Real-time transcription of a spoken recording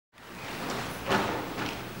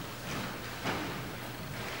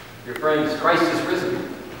Dear friends, Christ is risen.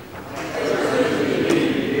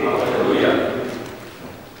 Hallelujah.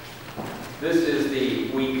 This is the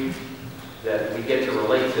week that we get to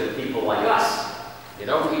relate to people like us. You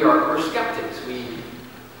know, we're skeptics. We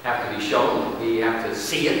have to be shown. We have to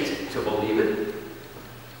see it to believe it.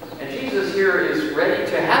 And Jesus here is ready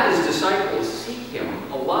to have his disciples seek him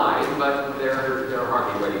alive, but they're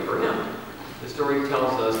hardly ready for him. The story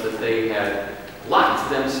tells us that they had locked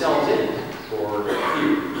themselves in for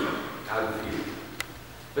fear, out of fear.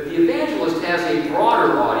 But the evangelist has a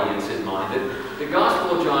broader audience in mind. That the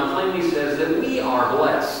Gospel of John plainly says that we are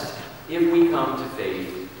blessed if we come to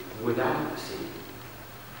faith without seeing.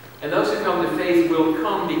 And those who come to faith will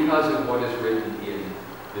come because of what is written in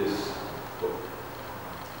this book.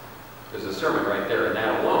 There's a sermon right there in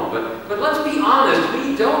that alone. But let's be honest,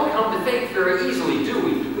 we don't come to faith very easily, do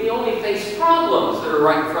we? We only face problems that are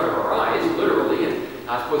right in front of our eyes, literally. And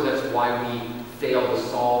I suppose that's why we fail to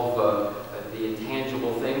solve the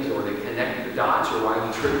intangible things or to connect the dots, or why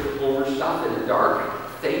we trip over stuff in the dark.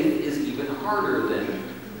 Faith is even harder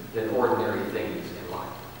than ordinary things in life.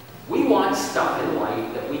 We want stuff in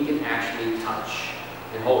life that we can actually touch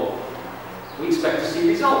and hold. We expect to see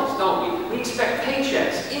results, don't we? We expect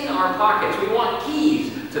paychecks in our pockets. We want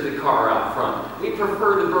keys to the car out front. We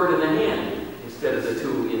prefer the bird in the hand instead of the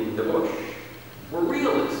two in the bush. We're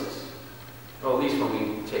realists. Well, at least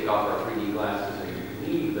when we take off our 3D glasses and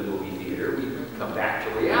leave the movie theater, we come back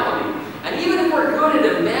to reality. And even if we're good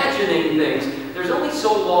at imagining things, there's only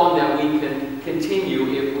so long that we can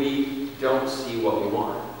continue if we don't see what we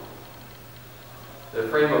want. The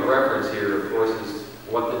frame of reference here, of course, is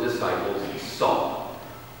what the disciples saw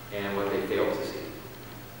and what they failed to see.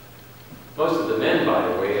 Most of the men, by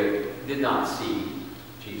the way, did not see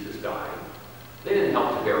Jesus die. They didn't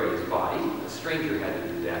help to bury his body. A stranger had to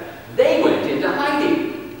do that. They went into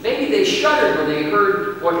hiding. Maybe they shuddered when they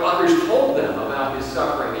heard what others told them about his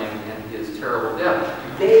suffering and his terrible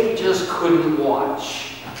death. They just couldn't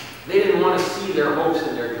watch. They didn't want to see their hopes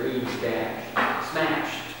and their dreams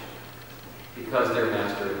smashed because their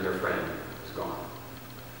master and their friend was gone.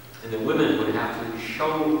 And the women would have to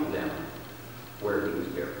show them where he was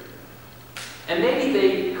buried. And maybe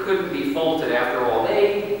they couldn't be faulted after all.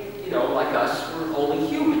 They, like us, were only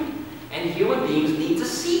human. And human beings need to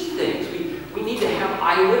see things. We need to have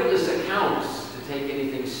eyewitness accounts to take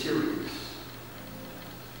anything serious.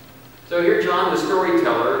 So here John, the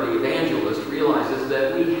storyteller, the evangelist, realizes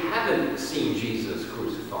that we haven't seen Jesus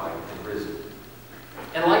crucified and risen.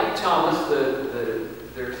 And like Thomas,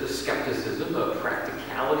 there's a skepticism, a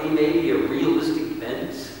practicality, maybe a realistic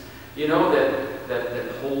bent,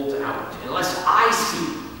 that holds out. Unless I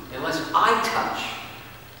see, unless I touch,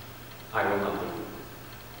 I will not believe.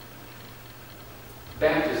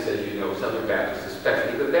 Baptists, as you know, Southern Baptists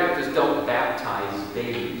especially, but Baptists don't baptize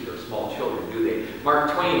babies or small children, do they?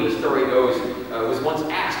 Mark Twain, the story goes, was once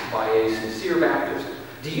asked by a sincere Baptist,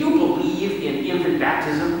 "Do you believe in infant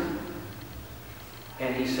baptism?"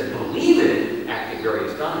 And he said, "Believe it?" acting very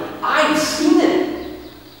astonished. "I've seen it."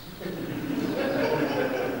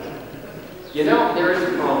 There is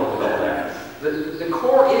a problem with all that. The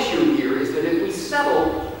core issue here is that if we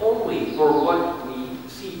settle only for what we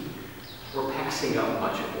see, we're passing up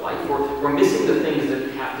much of life. We're missing the things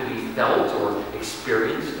that have to be felt or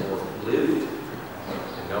experienced or lived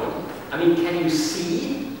and known. I mean, can you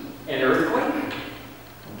see an earthquake?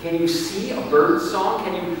 Can you see a bird song?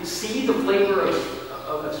 Can you see the flavor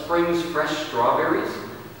of spring's fresh strawberries?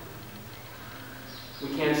 We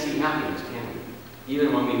can't see happiness, can we?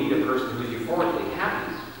 Even when we meet a person who's euphorically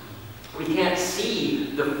happy. We can't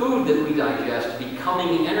see the food that we digest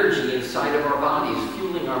becoming energy inside of our bodies,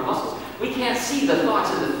 fueling our muscles. We can't see the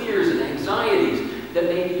thoughts and the fears and anxieties that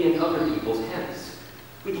may be in other people's heads.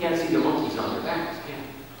 We can't see the monkeys on their backs, can we?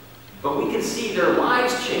 But we can see their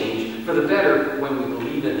lives change for the better when we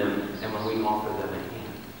believe in them and when we offer them a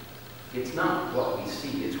hand. It's not what we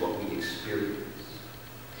see, it's what we experience.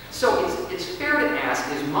 So it's fair to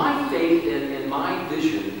ask, is my faith and my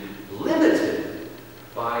vision limited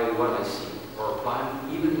by what I see, or by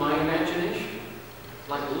even my imagination?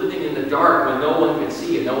 Like living in the dark when no one can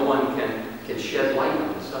see and no one can shed light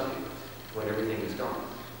on the subject, when everything is dark.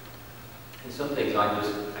 And some things I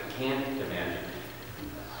can't imagine.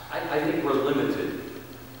 I think we're limited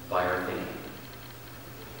by our thinking.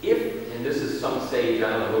 If, and this is some sage, I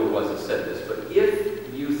don't know who it was that said this, but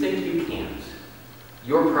if you think you can't,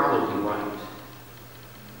 you're probably right.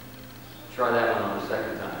 Try that one on a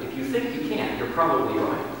second time. If you think you can't, you're probably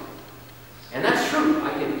right. And that's true. I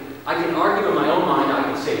can argue in my own mind. I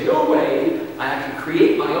can say, no way. I can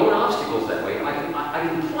create my own obstacles that way. I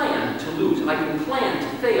can plan to lose. I can plan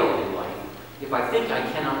to fail in life if I think I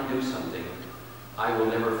cannot do something, I will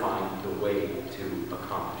never find the way to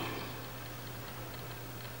accomplish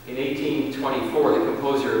it. In 1824, the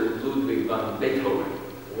composer Ludwig van Beethoven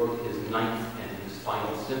wrote his ninth and his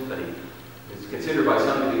final symphony. It's considered by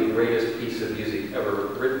some to be the greatest piece of music ever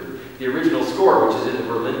written. The original score, which is in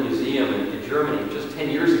the Berlin Museum in Germany just 10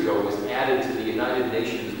 years ago, was added to the United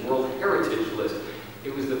Nations World Heritage List.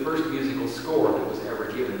 It was the first musical score that was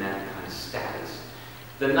ever given that kind of status.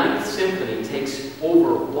 The Ninth Symphony takes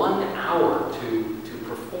over 1 hour to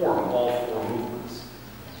perform all 4 movements.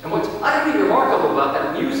 And what's utterly remarkable about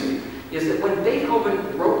that music is that when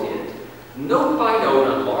Beethoven wrote it, note by note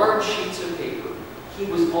on large sheets of paper, he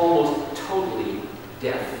was almost totally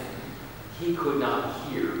deaf. He could not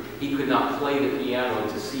hear. He could not play the piano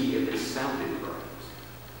to see if it sounded right.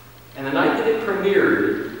 And the night that it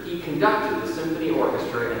premiered, he conducted the symphony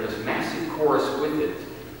orchestra and this massive chorus with it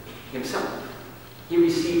himself. He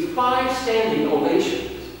received 5 standing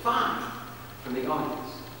ovations, 5, from the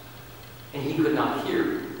audience. And he could not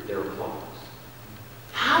hear their applause.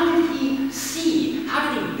 How did he see?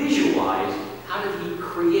 How did he visualize? How did he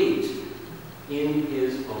create in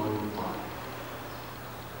his own mind?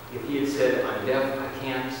 If he had said, I'm deaf, I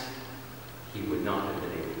can't, he would not have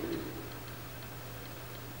been able to do it.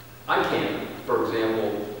 I can't, for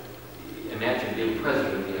example, imagine being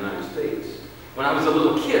president of the United States. When I was a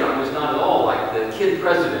little kid, I was not at all like the kid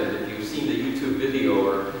president, if you've seen the YouTube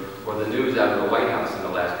video or the news out of the White House in the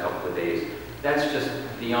last couple of days. That's just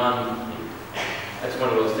beyond me. That's one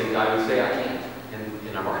of those things I would say I can't,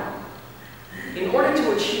 and I'm right. In order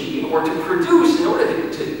to achieve, or to produce, in order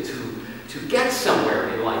to get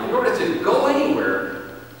somewhere in life, in order to go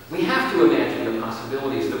anywhere, we have to imagine the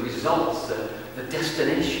possibilities, the results, the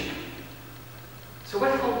destination. So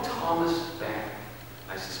what held Thomas back,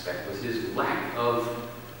 I suspect, was his lack of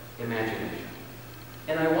imagination.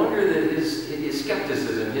 And I wonder that his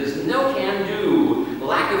skepticism, his no-can-do,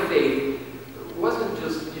 lack of faith, wasn't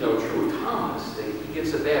just, true of Thomas. He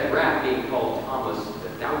gets a bad rap being called Thomas the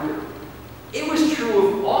Doubter. It was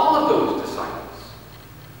true of all of those disciples.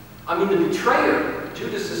 I mean, the betrayer,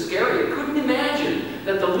 Judas Iscariot, couldn't imagine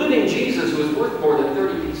that the living Jesus was worth more than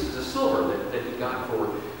 30 pieces of silver that he got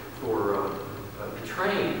for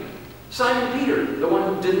betraying. Simon Peter, the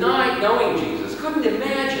one who denied knowing Jesus, couldn't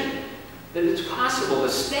imagine that it's possible to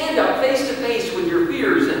stand up face to face with your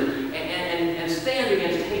fears and stand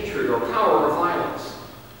against hatred or power or violence.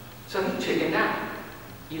 So he chickened out.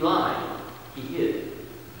 He lied. He hid.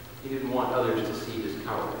 He didn't want others to see his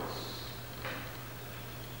cowardice.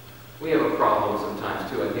 We have a problem sometimes,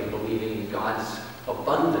 too, I think, believing in God's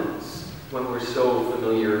abundance when we're so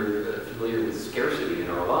familiar with scarcity in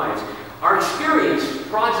our lives. Our experience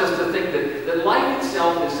prods us to think that life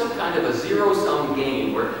itself is some kind of a zero-sum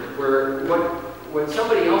game where what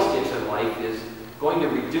somebody else gets in life is going to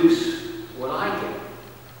reduce what I get.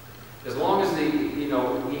 As long as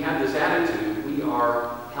we have this attitude, we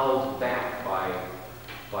are held back by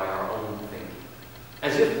our own thinking.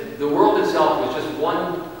 As if the world itself was just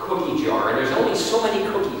one cookie jar, and there's only so many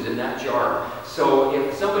cookies in that jar. So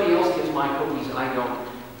if somebody else gets my cookies, I don't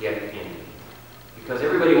get any. Because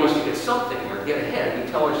everybody wants to get something or get ahead,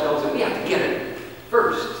 we tell ourselves that we have to get it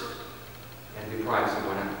first and deprive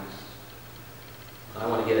someone else. I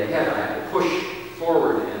want to get ahead, I have to push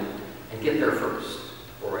forward and get there first,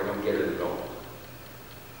 or I don't get it at all.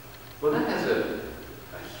 Well, that has a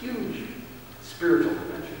huge spiritual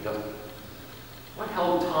dimension, doesn't it? What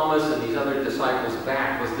held Thomas and these other disciples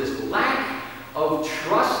back was this lack of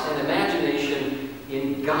trust and imagination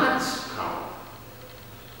in God's power.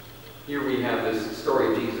 Here we have this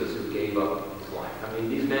story of Jesus who gave up his life. I mean,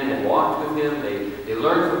 these men had walked with him, they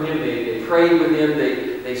learned from him, they prayed with him,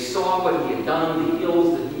 they saw what he had done, the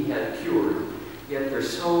ills that he had cured. Yet they're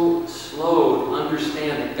so slow to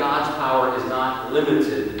understand that God's power is not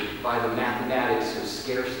limited by the mathematics of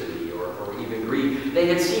scarcity or even greed. They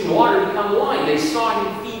had seen water become wine. They saw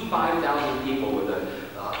him feed 5,000 people with a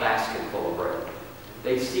basket full of bread.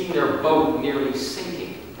 They'd seen their boat nearly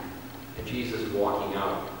sinking and Jesus walking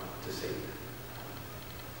out to save them.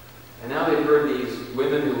 And now they've heard these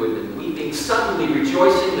women who had been weeping suddenly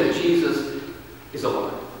rejoicing that Jesus is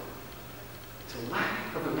alive. It's a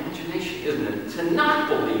lack of imagination, isn't it? To not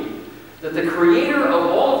believe that the creator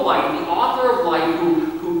of all of life, the author of life,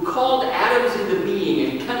 who called atoms into being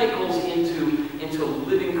and chemicals into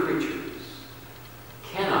living creatures,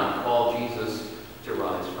 cannot call Jesus to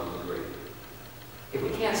rise from the grave. If we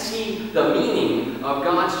can't see the meaning of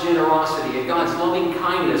God's generosity and God's loving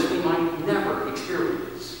kindness, we might never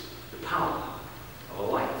experience the power of a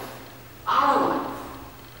life, our life,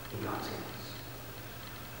 in God's hands.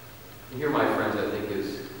 And here, my friends, I think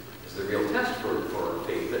is is the real test for our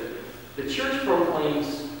faith. The church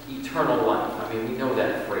proclaims eternal life. I mean, we know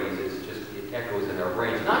that phrase. It echoes in our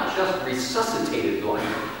brains. Not just resuscitated life,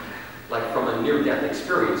 like from a near-death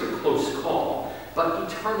experience, a close call,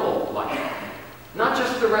 but eternal life. Not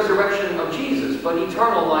just the resurrection of Jesus, but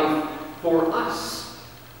eternal life for us.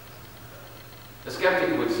 A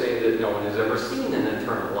skeptic would say that no one has ever seen an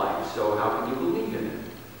eternal life, so how can you believe in it?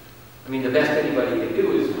 I mean, the best anybody can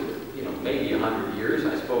do is, maybe 100 years.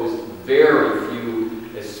 I suppose very few,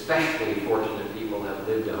 especially fortunate people, have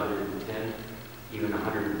lived 110, even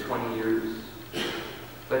 120 years.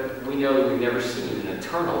 But we know that we've never seen an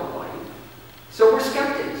eternal life. So we're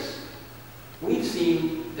skeptics. We've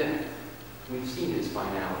seen death. We've seen its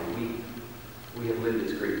finality. We have lived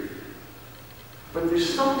its grief. But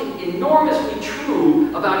there's something enormously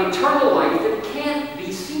true about eternal life that can't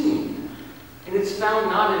be seen. And it's found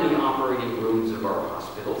not in the operating rooms of our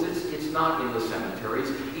hospitals. It's not in the cemeteries.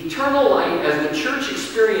 Eternal life, as the church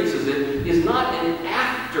experiences it, is not an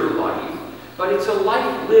afterlife, but it's a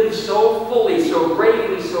life lived so fully, so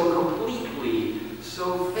bravely, so completely,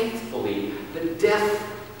 so faithfully, that death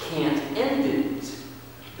can't end it.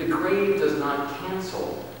 The grave does not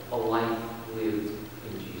cancel a life lived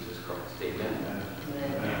in Jesus Christ. Amen.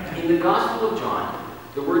 Amen. In the Gospel of John,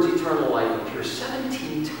 the words eternal life appear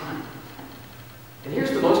 17 times. And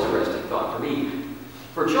here's the most arresting thought for me.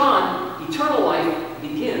 For John, eternal life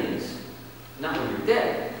begins not when you're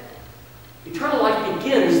dead. Eternal life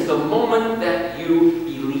begins the moment that you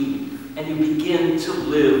believe and you begin to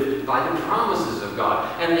live by the promises of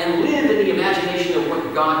God and live in the imagination of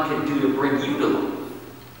what God can do to bring you to life.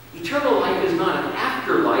 Eternal life is not an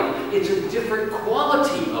afterlife, it's a different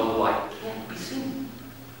quality of life. It can't be seen.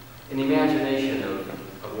 An imagination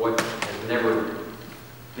of what has never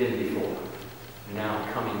been before, now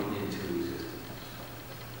coming into existence.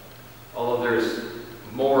 Although there's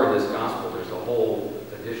more in this gospel, there's a whole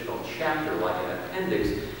additional chapter like an appendix,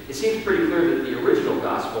 it seems pretty clear that the original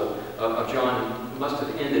gospel of John must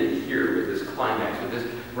have ended here with this climax, with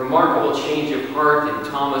this remarkable change of heart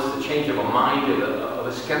in Thomas, the change of a mind of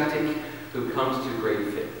a skeptic who comes to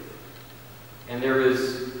great faith. And there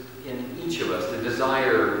is in each of us the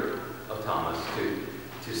desire of Thomas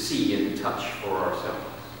to see and touch for ourselves.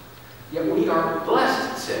 Yet we are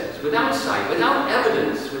blessed, it says, without sight, without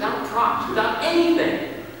evidence, without props, without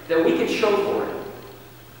anything that we can show for it,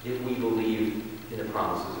 if we believe in the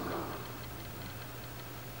promises of God.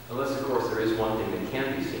 Unless, of course, there is one thing that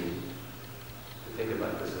can be seen. To think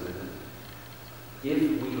about this a minute.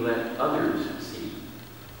 If we let others see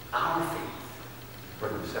our faith for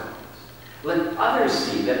themselves, let others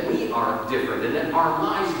see that we are different and that our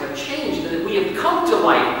lives have changed and that we have come to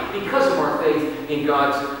life because of our faith in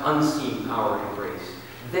God's unseen power and grace,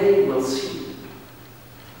 they will see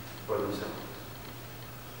for themselves.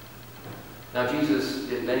 Now, Jesus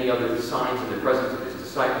did many other signs in the presence of his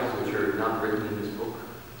disciples, which are not written in this book.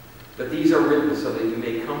 But these are written so that you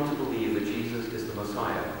may come to believe that Jesus is the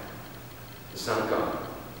Messiah, the Son of God,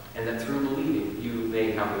 and that through believing you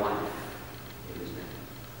may have life in his name.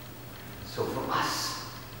 So for us,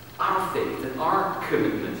 our faith and our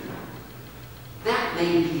commitment, that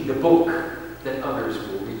may be the book that others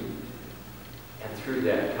will read. And through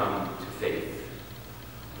that come to faith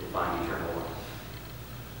and find eternal life.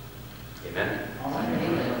 Amen?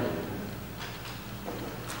 Amen.